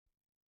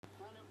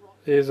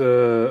Here's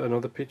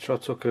another picture I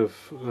took of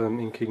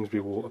in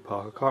Kingsbury Water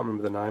Park. I can't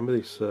remember the name of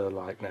this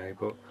lake now,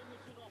 but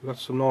we've got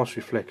some nice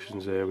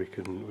reflections here we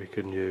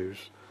can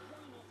use.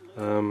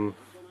 And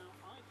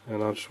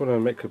I just want to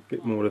make a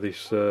bit more of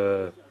this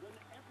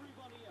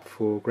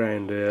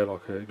foreground here.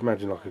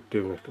 Imagine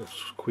doing a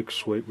quick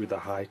sweep with the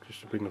hike,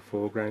 just to bring the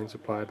foreground into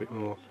play a bit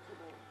more.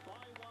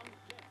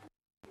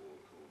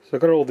 So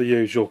I've got all the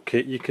usual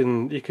kit. You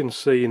can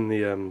see in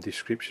the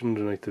description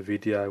underneath the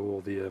video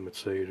all the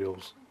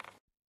materials.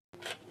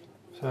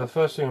 So the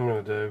first thing I'm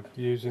going to do,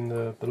 using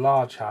the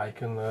large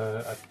hake and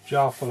a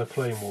jar full of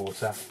clean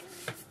water,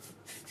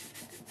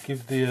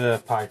 give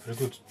the paper a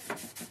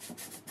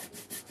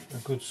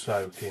good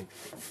soaking.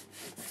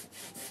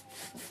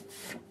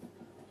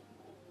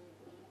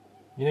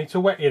 You need to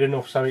wet it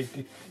enough so it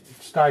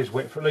stays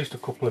wet for at least a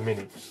couple of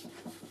minutes.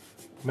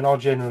 I mean, I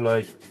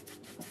generally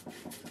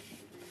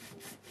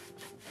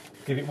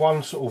give it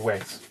one sort of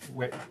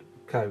wet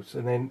coat,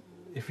 and then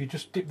if you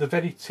just dip the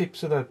very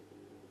tips of the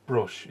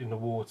brush in the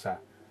water,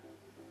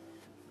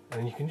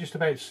 and you can just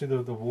about see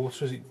the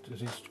water as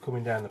it's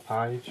coming down the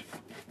page,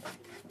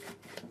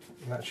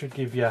 and that should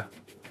give you at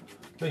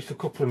least a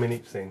couple of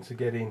minutes then to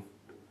get in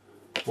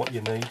what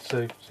you need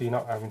to, so you're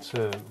not having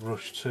to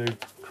rush too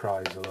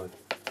crazily.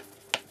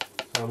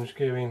 So I'm just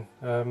giving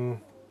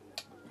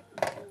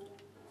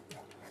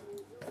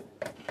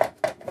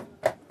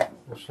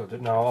what should I do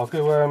now? I'll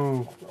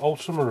go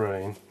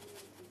ultramarine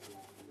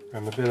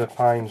and a bit of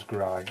Payne's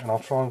grey, and I'll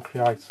try and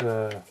create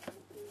a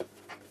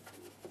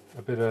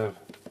bit of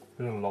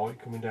light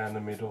coming down the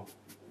middle.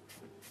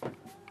 So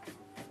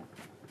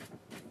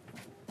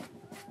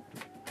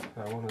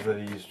one of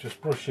these, just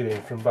brush it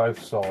in from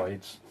both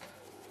sides.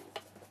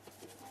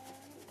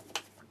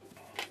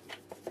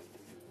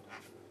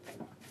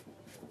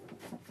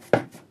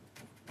 I'm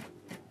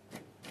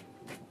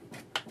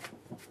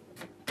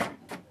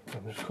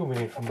just coming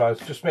in from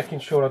both, just making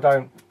sure I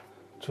don't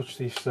touch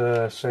this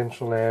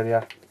central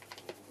area.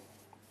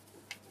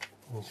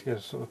 And just get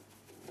a sort of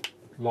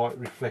light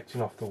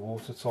reflecting off the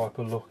water type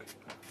of look.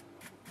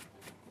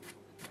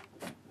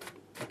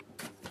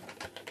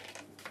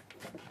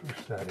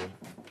 Push that in.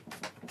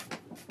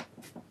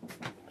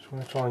 Just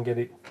want to try and get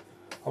it.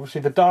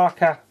 Obviously, the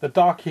darker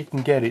you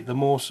can get it, the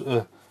more sort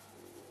of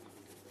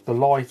the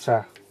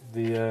lighter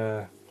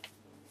the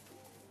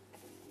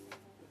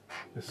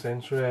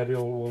centre area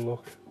will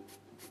look.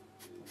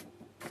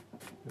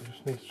 You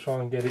just need to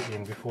try and get it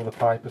in before the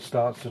paper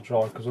starts to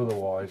dry, because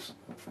otherwise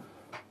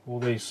all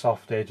these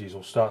soft edges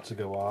will start to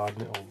go hard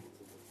and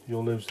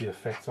you'll lose the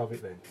effect of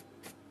it then.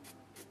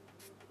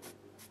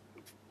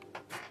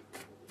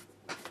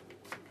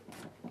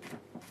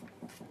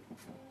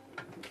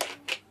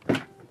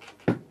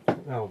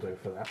 That'll do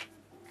for that.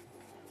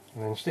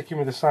 And then sticking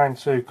with the same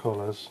two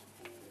colours,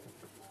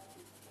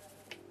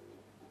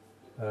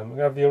 I'm going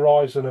to have the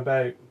horizon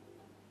about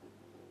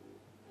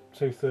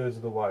 2/3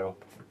 of the way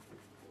up.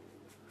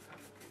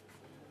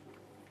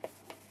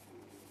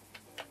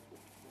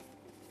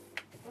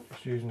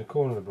 Just using the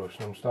corner of the brush,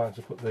 and I'm starting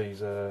to put these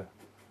the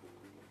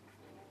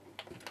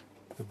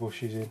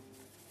bushes in.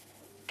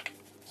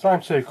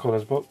 Same two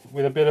colours, but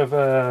with a bit of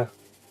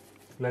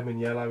lemon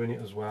yellow in it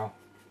as well,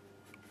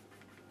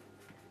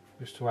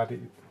 just to add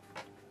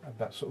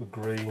that sort of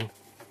greeny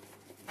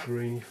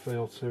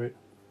feel to it.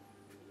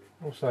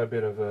 Also a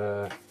bit of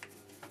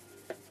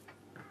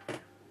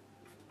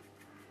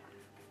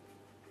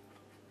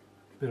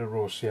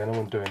raw sienna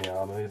won't do any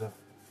harm either.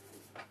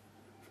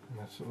 And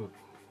that's sort of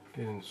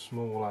getting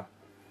smaller.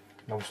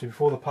 And obviously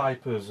before the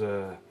papers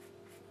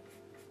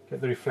get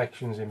the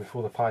reflections in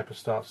before the paper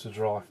starts to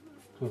dry,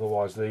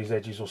 otherwise these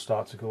edges will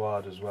start to go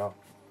hard as well.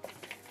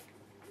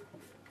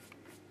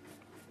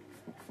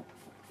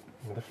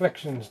 And the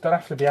reflections don't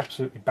have to be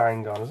absolutely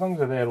bang on, as long as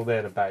they're there or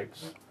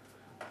thereabouts.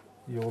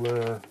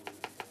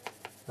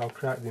 They'll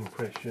create the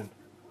impression.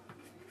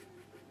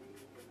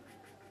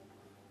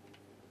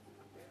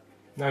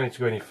 No need to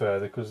go any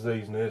further, because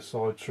these near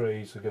side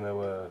trees are going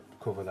to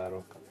cover that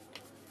up.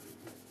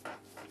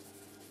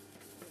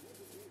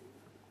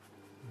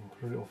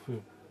 Put a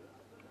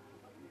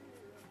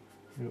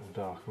little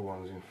darker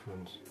ones in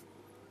front.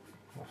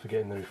 Not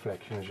forgetting the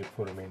reflection as you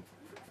put them in.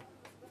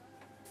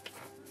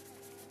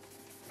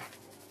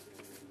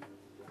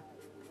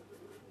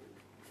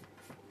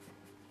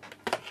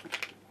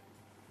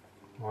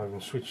 I'll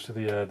even switch to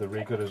the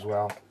rigger as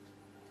well.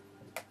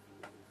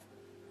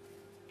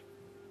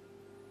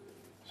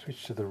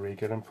 Switch to the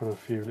rigger and put a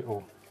few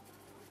little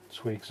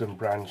twigs and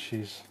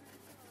branches,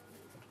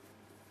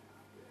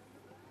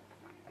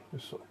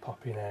 just sort of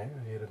popping out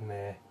here and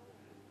there.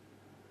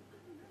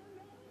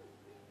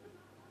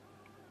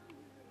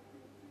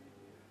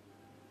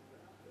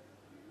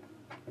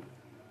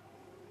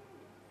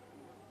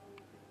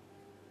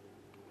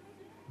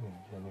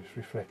 And just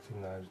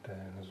reflecting those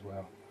down as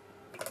well.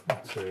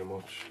 Not too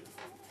much.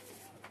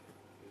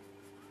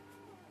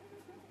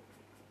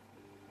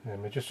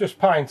 And just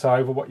paint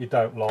over what you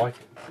don't like,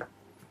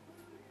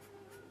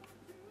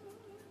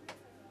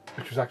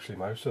 which was actually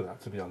most of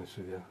that, to be honest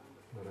with you.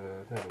 But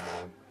never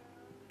mind.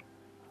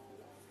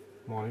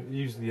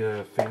 Use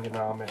the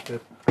fingernail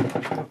method. I'm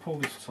just going to pull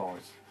this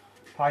tight.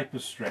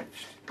 Paper's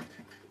stretched,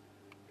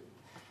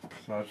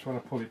 so I just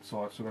want to pull it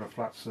tight so I've got a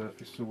flat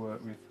surface to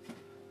work with,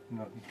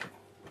 and I can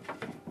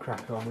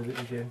crack on with it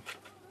again.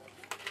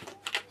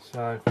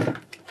 So I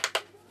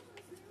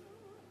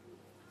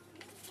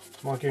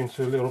might go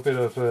into a little bit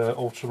of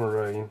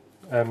ultramarine,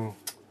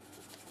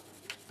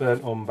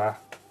 burnt umber.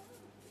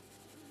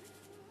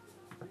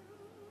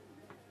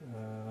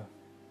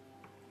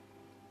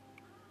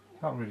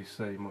 Can't really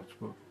see much,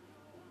 but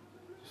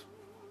just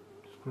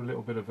put a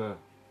little bit of a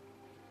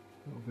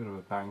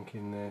bank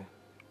in there.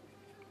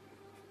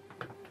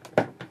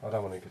 I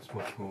don't want to get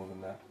much more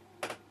than that.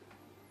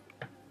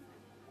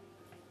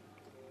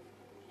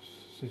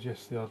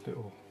 Suggest the odd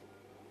little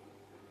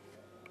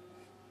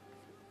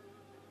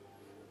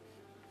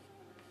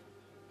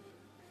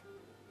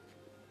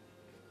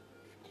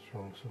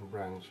strong some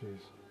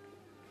branches.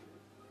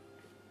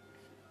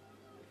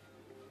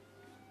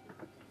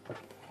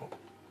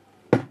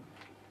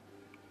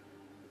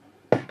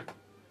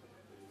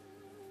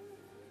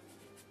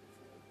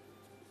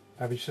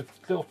 Maybe just a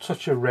little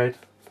touch of red,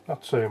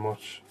 not too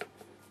much,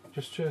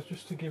 just to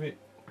give it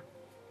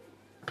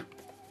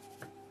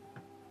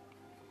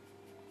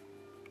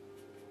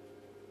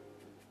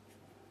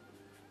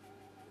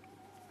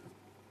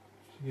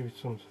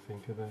something to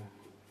think about,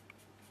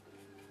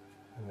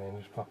 and then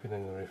just popping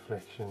in the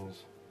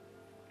reflections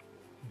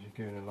as you're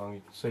going along.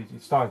 You can see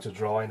it's starting to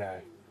dry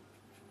now,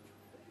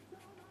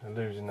 and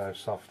losing those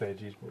soft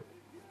edges, but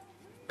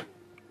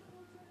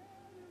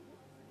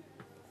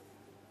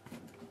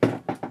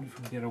if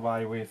we get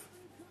away with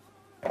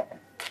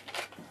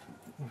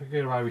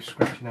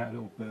scratching out a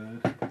little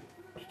bird,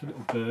 just a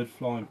little bird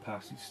flying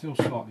past. It's still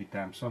slightly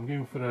damp, so I'm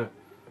going for a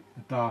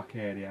dark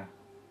area.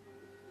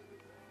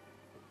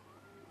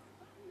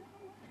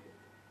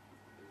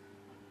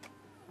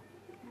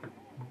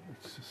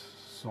 It's a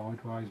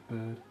sideways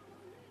bird.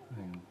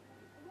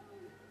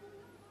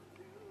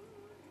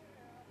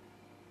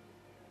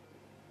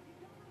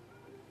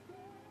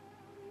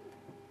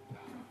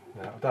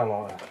 No, I don't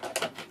like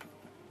that.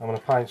 I'm going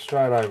to paint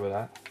straight over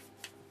that.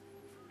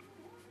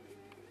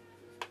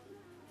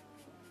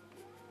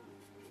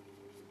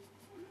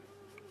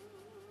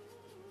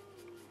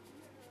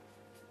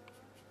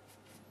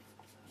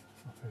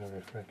 A bit of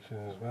reflection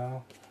as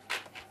well.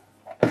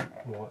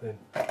 Right then.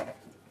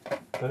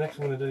 So next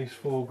I'm going to do this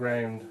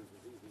foreground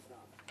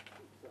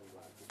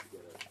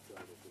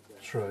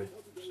tree,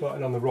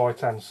 starting on the right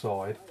hand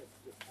side.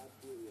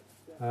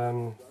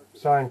 Same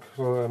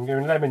colour, I'm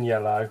going lemon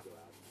yellow,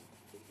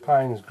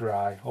 Payne's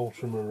grey,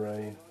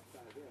 ultramarine,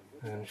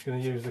 and I'm just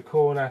going to use the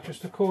corner,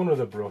 just the corner of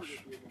the brush.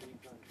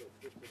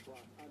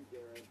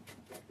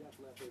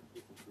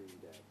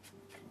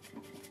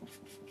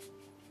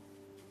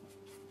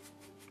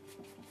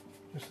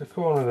 Just the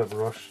corner of the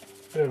brush,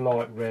 bit of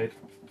light red,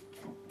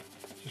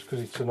 just because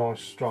it's a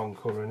nice strong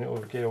colour and it'll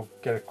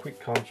get a quick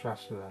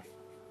contrast to that.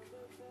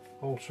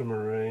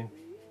 Ultramarine,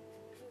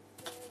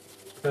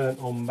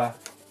 burnt umber,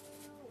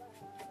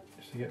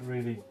 just to get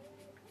really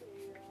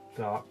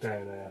dark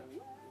down there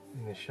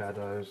in the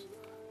shadows.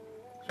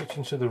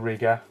 Switching to the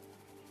rigger.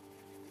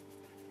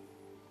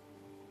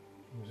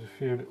 There's a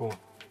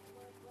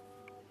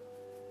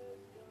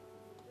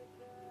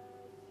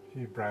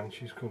few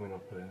branches coming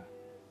up there.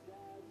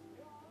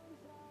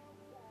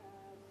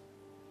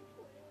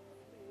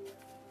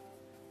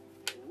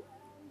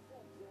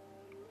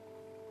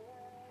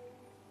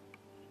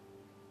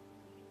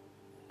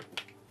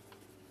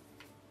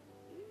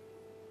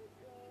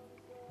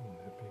 And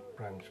a big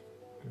branch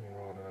going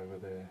right over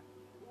there.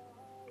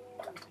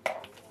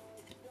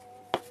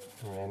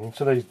 And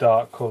into these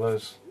dark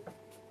colours.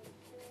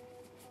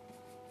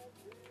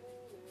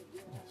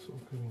 Sort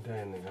of going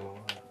down there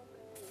like that.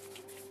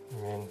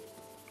 And then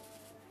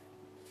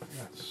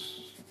that's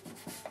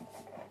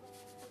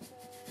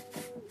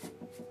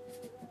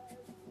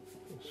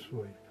a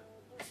sweep.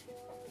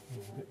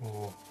 A bit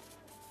more.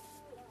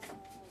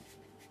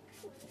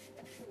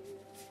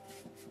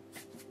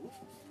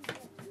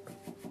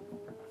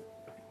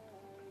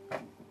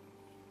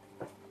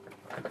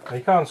 Now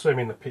you can't see them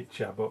in the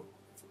picture, but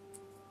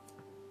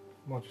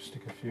I might just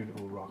stick a few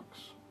little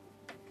rocks.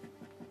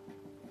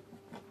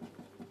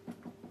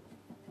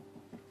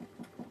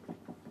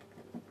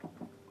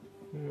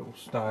 Little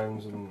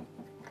stones and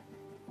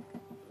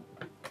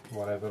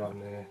whatever on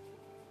there.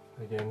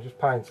 Again, just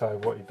paint over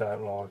what you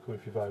don't like or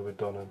if you've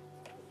overdone them.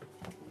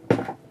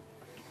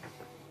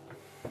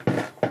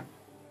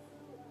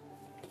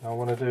 I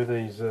want to do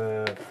these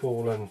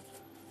fallen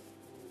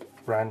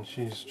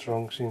branches,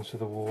 trunks into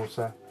the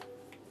water.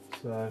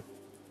 So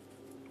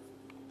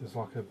there's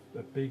like a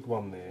big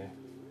one there.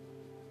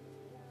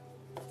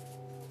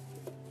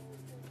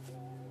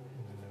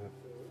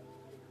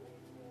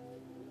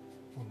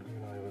 One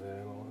going over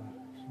there like that.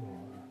 Something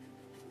like that.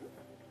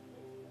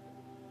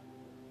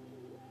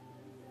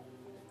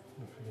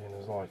 And again,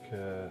 there's like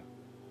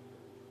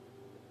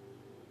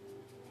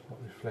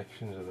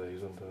reflections of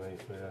these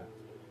underneath there.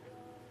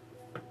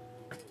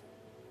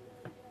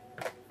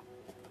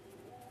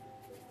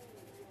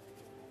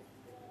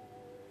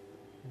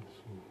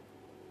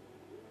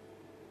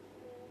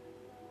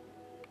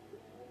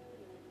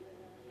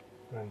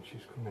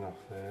 branches coming off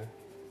there.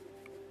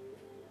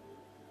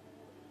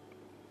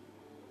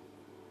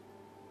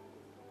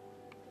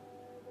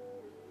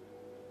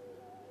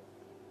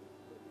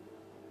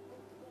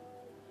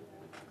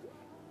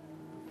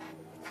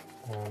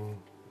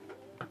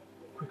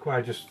 Quick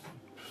way, just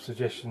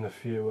suggesting a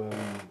few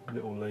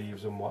little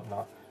leaves and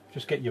whatnot.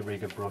 Just get your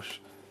rigger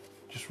brush,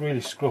 just really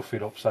scruff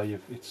it up so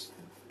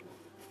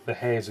the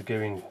hairs are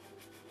going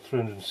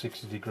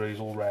 360 degrees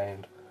all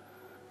round,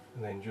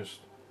 and then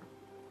just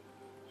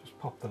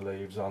pop the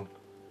leaves on.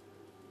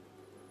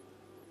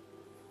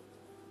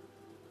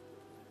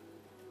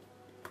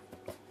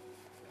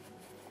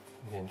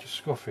 Again, just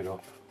scuff it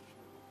up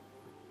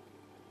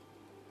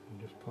and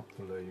just pop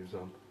the leaves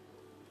on.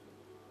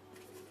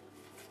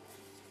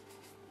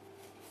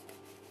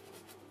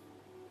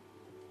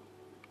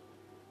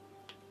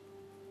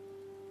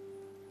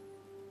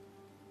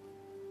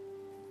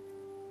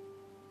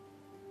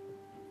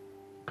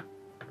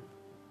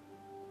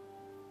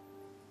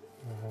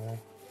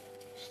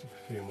 Stick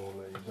a few more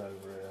leaves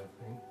over here,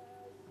 I think.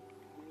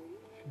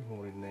 A few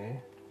more in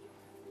there.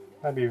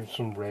 Maybe even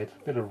some red,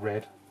 a bit of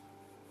red.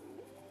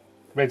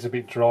 Red's a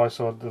bit dry,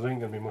 so there ain't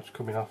going to be much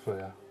coming off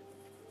there.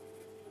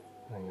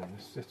 Hang on,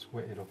 let's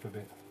wet it up a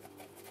bit.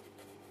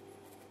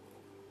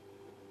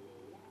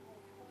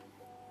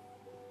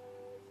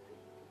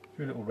 A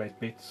few little red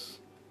bits.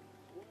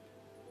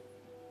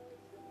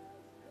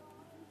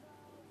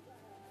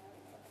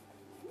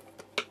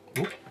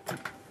 Ooh.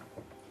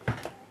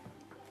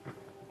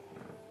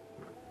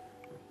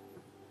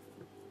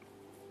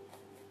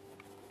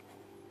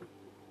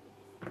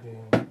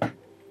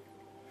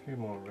 A few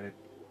more red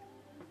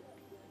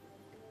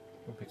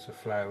bits of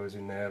flowers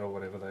in there, or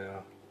whatever they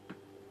are.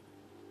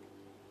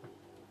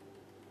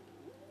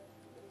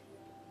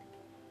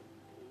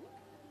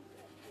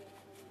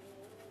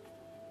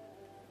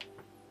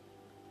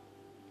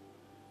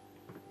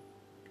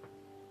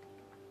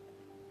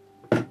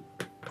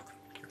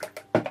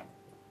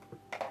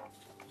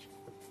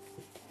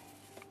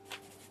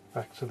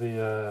 Back to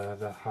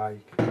the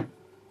hike, and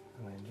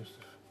then just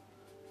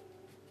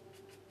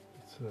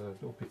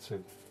little bits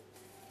of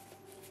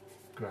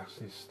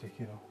grasses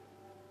sticking up.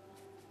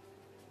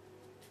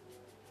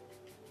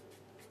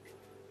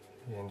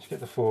 Yeah, and just get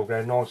the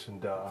foreground nice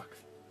and dark.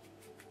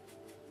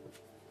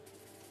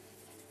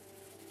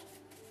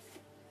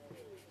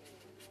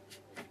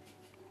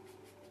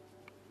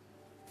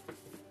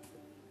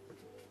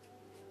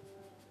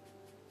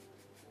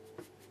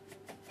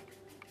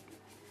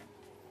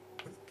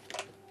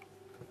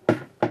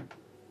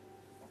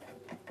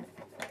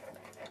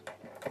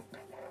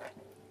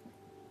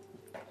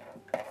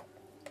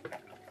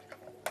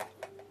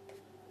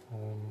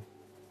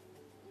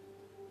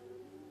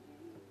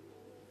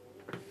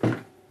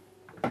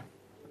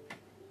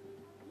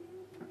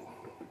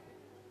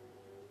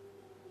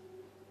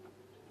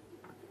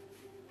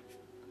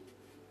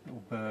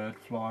 Little bird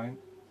flying,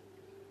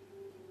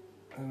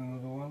 and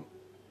another one,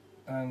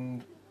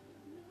 and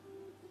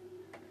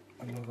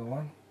another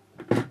one.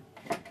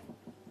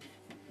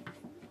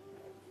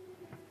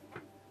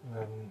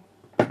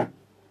 I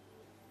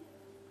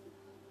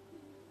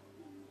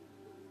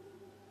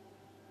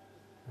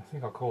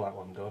think I'll call that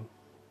one done.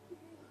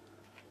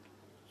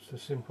 Just a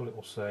simple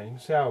little scene.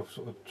 See how I've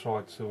sort of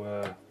tried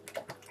to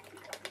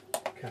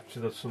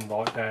capture some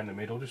light down the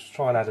middle, just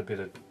try and add a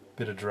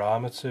bit of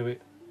drama to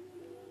it.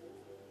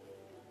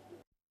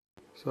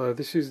 So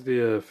this is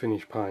the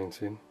finished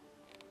painting.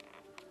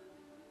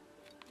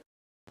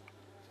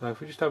 So if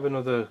we just have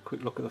another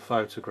quick look at the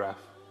photograph.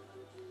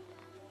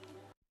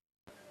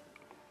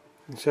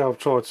 You see how I've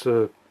tried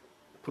to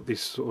put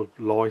this sort of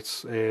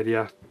light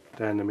area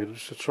down the middle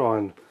just to try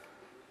and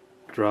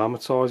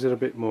dramatise it a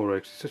bit more.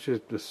 It's such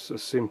a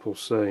simple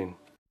scene.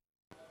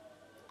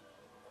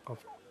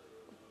 I've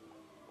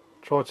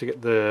tried to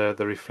get the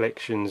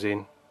reflections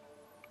into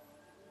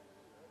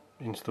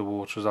the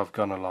water as I've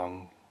gone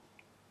along.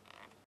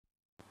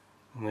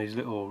 And these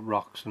little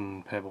rocks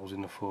and pebbles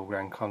in the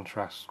foreground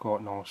contrast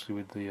quite nicely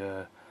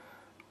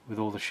with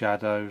all the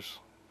shadows.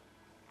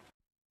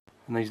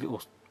 And these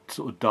little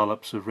sort of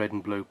dollops of red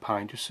and blue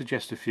paint just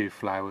suggest a few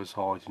flowers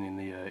hiding in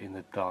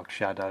the dark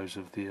shadows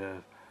of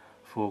the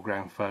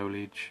foreground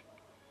foliage.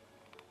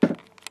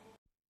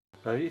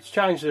 So it's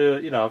changed,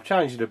 I've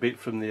changed it a bit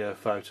from the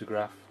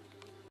photograph.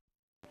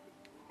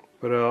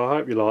 But I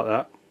hope you like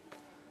that.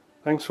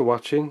 Thanks for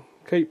watching.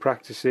 Keep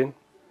practicing,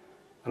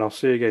 and I'll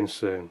see you again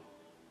soon.